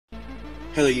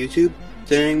Hello YouTube,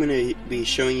 today I'm going to be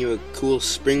showing you a cool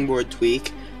springboard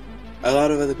tweak. A lot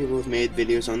of other people have made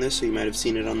videos on this, so you might have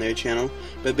seen it on their channel,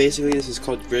 but basically this is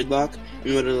called GridLock,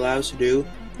 and what it allows you to do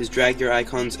is drag your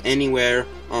icons anywhere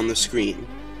on the screen.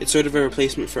 It's sort of a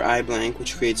replacement for iBlank,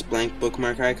 which creates blank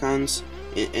bookmark icons,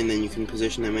 and then you can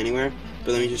position them anywhere,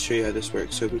 but let me just show you how this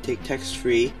works. So if we take text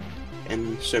free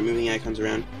and start moving icons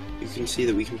around, you can see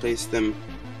that we can place them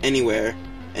anywhere,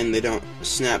 and they don't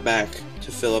snap back to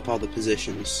fill up all the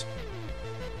positions.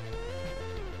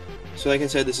 So like I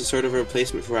said, this is sort of a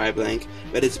replacement for iBlank,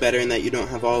 but it's better in that you don't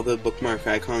have all the bookmark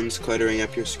icons cluttering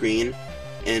up your screen,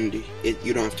 and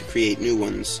you don't have to create new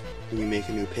ones when you make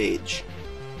a new page.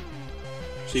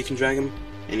 So you can drag them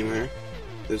anywhere.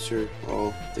 Those are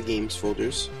all the games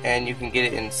folders. And you can get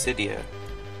it in Cydia.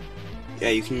 Yeah,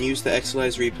 you can use the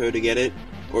Xlize repo to get it,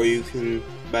 or you can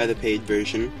buy the paid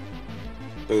version.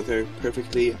 Both are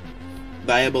perfectly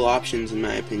viable options in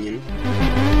my opinion.